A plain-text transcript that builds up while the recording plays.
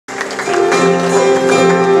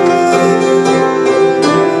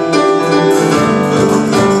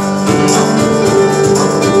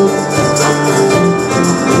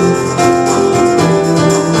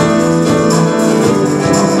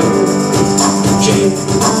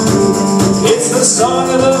It's the song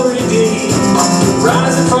of the redeemed,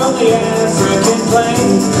 rising from the African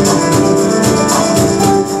plain.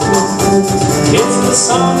 It's the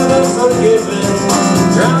song of the forgiven,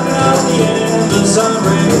 drowning out the Amazon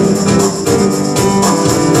rain.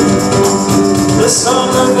 The song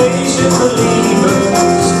of Asian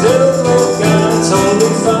believers, filled with God's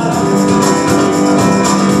holy fire.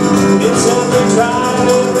 It's every tribe,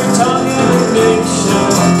 every tongue, every nation,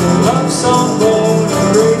 love song born and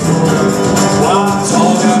grateful. Why?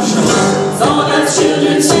 All God's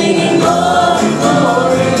children singing glory,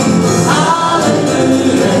 glory,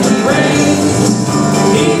 hallelujah, He reigns,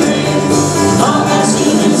 He reigns. All God's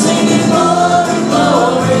children singing glory,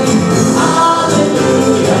 glory,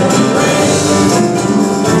 hallelujah, He reigns.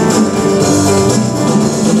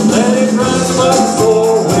 Let it rise like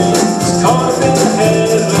four winds, caught up in the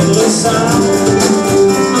heavenly sound.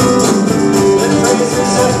 Let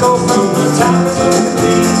praises echo from the towers of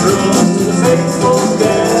cathedrals to the faithful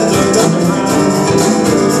gathered underground.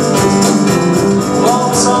 All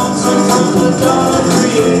the songs are from the dawn of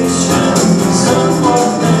creation, some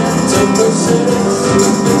romantic persist.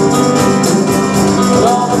 But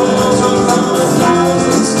all the bells rung from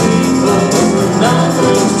 1,000 steeples, none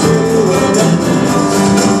rings truer than this.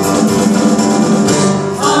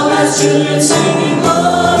 All God's children singing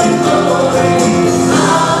glory, glory,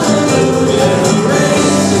 hallelujah, He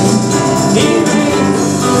reigns, He reigns.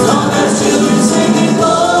 All God's children singing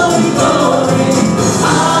glory, glory,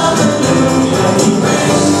 hallelujah, He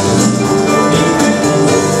reigns, He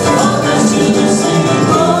reigns. All God's children singing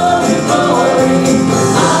glory, glory,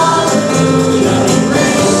 hallelujah, He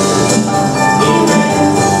reigns, He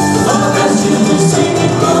reigns. All God's children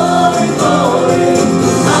singing glory, glory,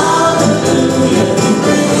 hallelujah, He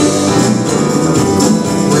reigns.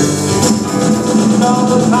 And all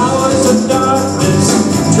the powers of darkness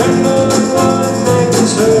tremble at what they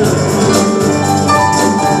just heard.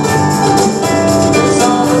 Because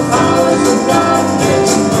all the powers of darkness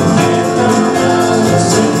hand down the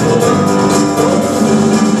simple word.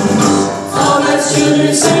 All God's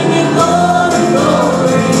children singing glory,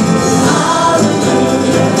 glory,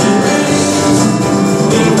 hallelujah, He reigns,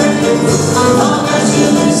 He reigns. All God's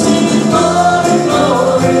children singing glory,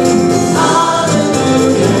 glory,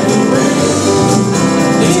 hallelujah, He reigns,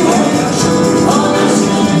 He reigns. All God's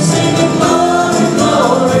children singing glory,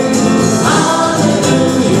 glory,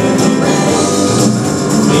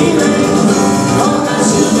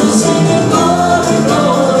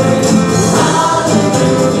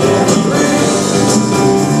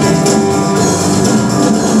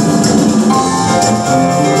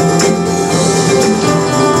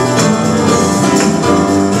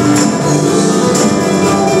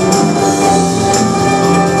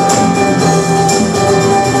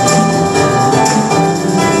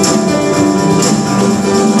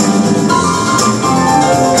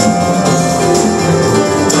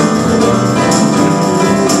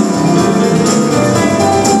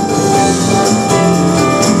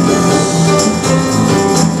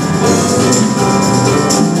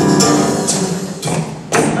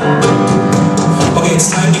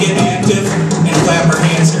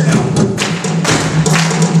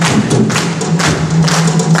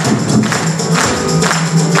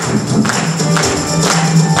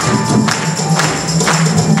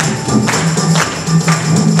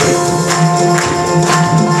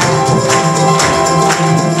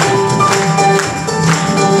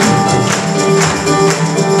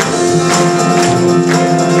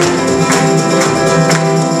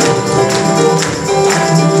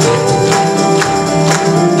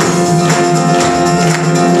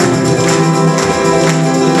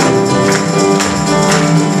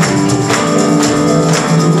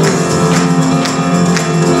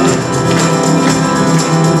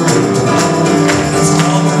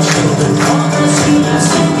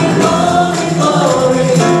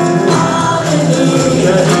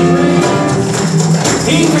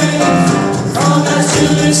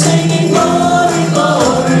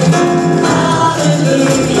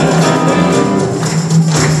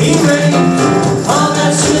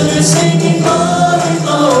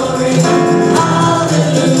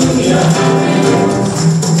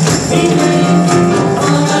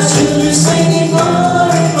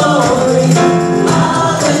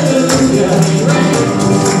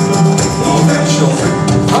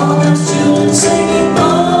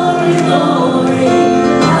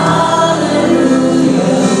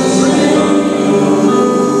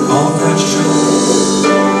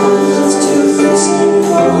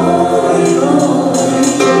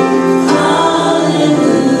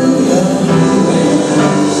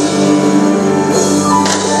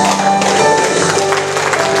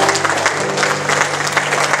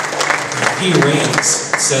 He reigns,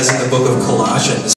 it says in the book of Colossians.